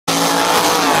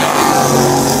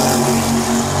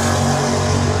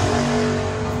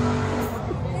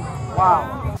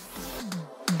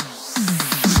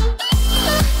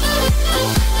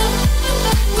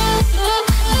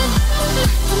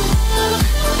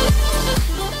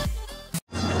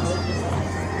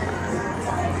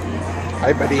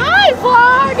Hi, buddy. Hi,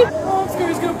 vlog! Oh, I'm scared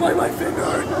he's gonna bite my finger.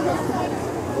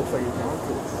 Looks like he's going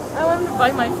to. I want him to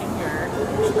bite my finger.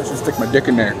 I should stick my dick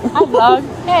in there. Hi, vlog.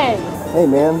 Hey. Hey,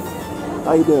 man.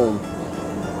 How you doing?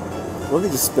 What did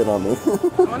he just spit on me?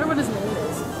 I wonder what his name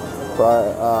is.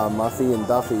 Muffy and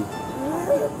Duffy.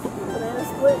 Banana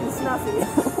split and Snuffy.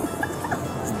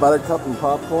 It's buttercup and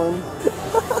popcorn.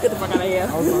 Get the fuck out of here.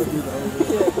 I was gonna do that.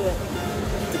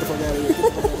 Get the fuck out of here.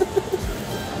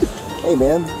 Hey,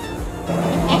 man.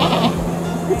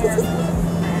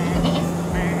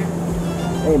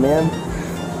 Hey, man.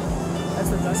 That's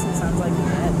what Dustin sounds like in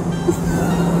bed.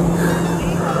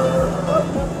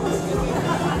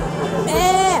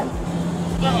 Man!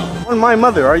 On my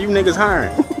mother, are you niggas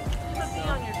hiring?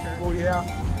 Oh yeah.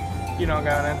 You not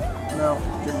going in? No.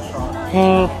 Give it a shot.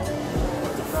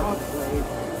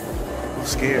 I'm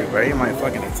scared, bro. He might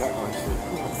fucking attack my shit.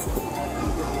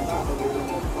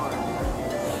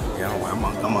 Yeah,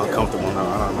 I'm uncomfortable now. I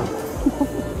don't know.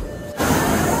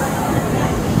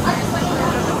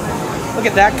 Look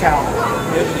at that cow.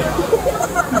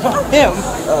 Him.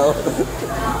 Oh.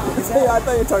 Hey, I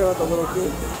thought you were talking about the little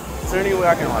kid. Is there any way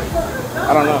I can, like,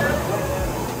 I don't know.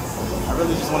 I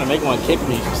really just want to make one kick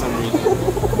me for some reason.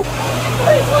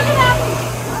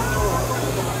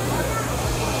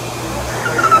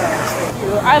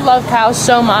 I love cows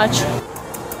so much.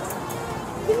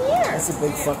 That's a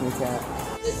big fucking cat.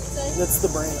 That's the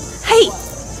brand. Hey!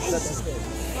 That's the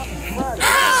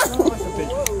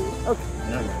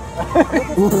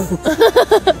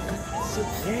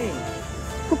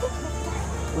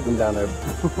Look him down there.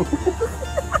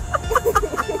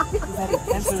 You've had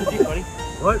intense today, buddy.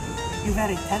 What? You've had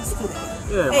intense today.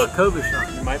 Yeah, my COVID shot.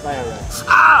 You might buy a rest.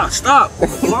 Ah, stop! You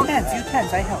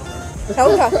tense, I help.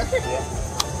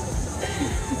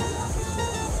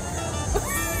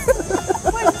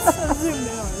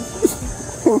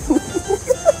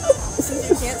 Since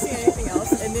you can't see anything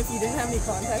else, and if you didn't have any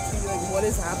contacts, you'd be like, what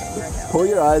is happening right now? Pull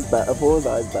your eyes back. Pull his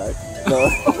eyes back. No.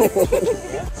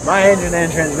 My engine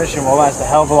and transmission will last a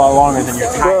hell of a lot longer than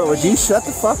your tire. Bro, would you shut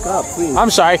the fuck up, please?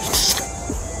 I'm sorry.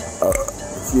 Oh,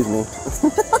 excuse me.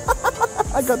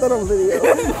 I got that on video.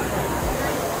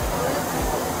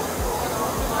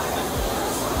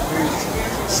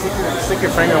 Stick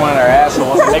your finger on our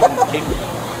asshole and make them kick me.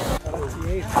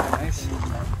 Nice.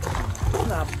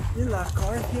 You lost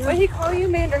car here. What did he call you,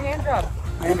 man or hand job?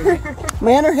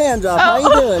 Man or hand job, how you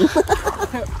doing?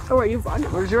 Oh, are you fun?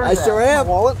 Where's yours? I sure am.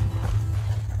 Wallet?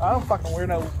 I don't fucking wear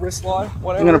no wrist lock,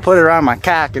 whatever. I'm gonna put it around my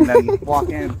cock and then walk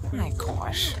in. Oh my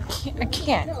gosh. I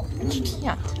can't. I just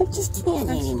can't. I just can't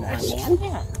anymore,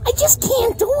 man. I just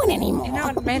can't do it anymore. You know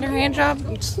what, man or hand job?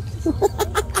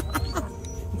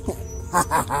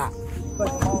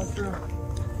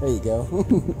 There you go.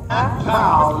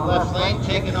 Powell, left lane,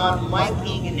 taking on Mike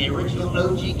Egan, the original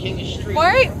OG King of Street.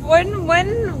 Wait, when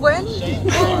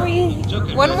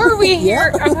were we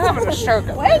here? I'm having a stroke.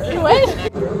 What?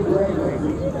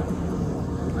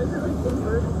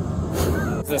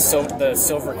 The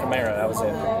silver Camaro, that was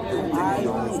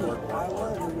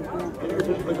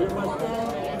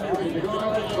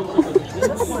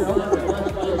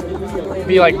it.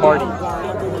 Be like Marty.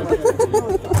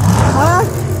 Huh?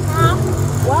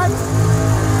 What?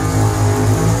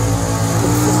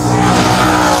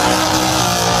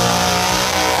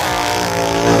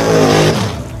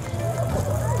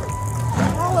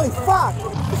 Holy fuck!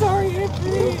 Sorry,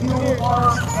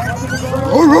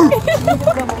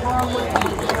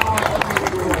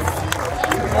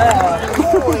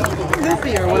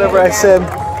 Nippy or whatever I said.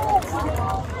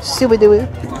 Super do it.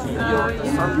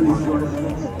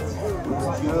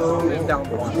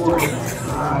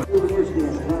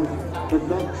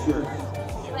 Event shirts.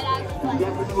 The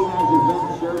deputy has event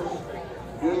shirts,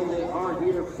 and they are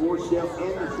here for sale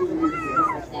and the free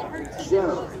retail. So,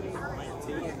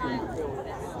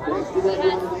 thanks to that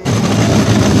young man.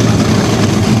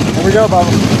 Here we go,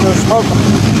 Bubba. Go smoke them.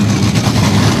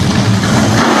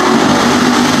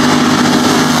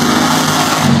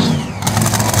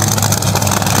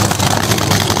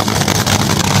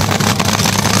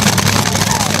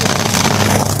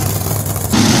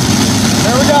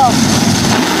 There we go.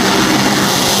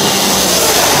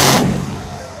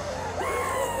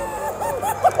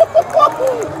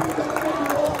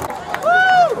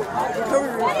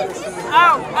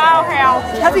 Oh, hell.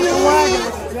 Heavy wagon.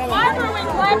 Why were we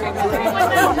clapping?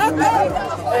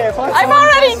 Hey, if I'm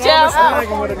already deaf.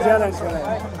 wagon with a Jedi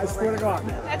swag, I swear to God.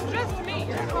 That's just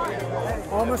me.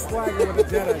 Almost wagon with a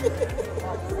Jedi.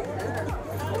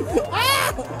 I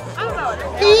don't know.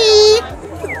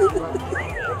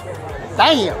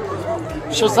 Damn.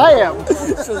 Shazam.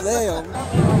 Shazam.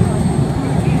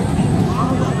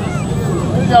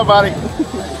 go, buddy.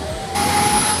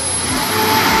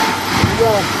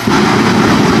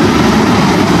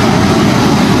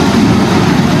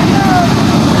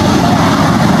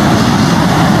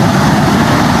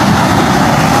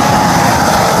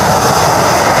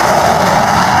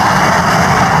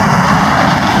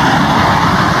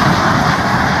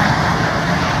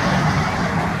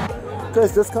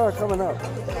 Chris, this car coming up.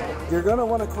 You're gonna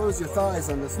want to close your thighs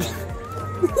on this one.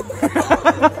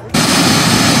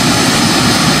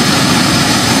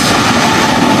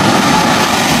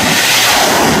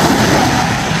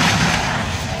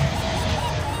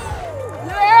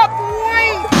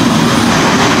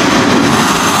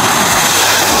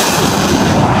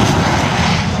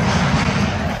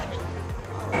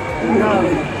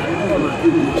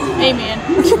 Amen.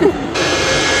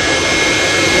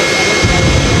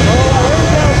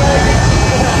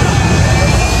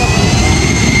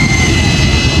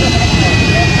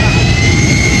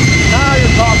 Now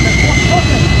you're talking.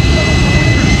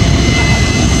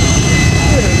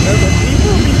 The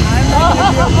people behind me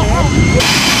gonna be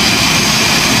okay.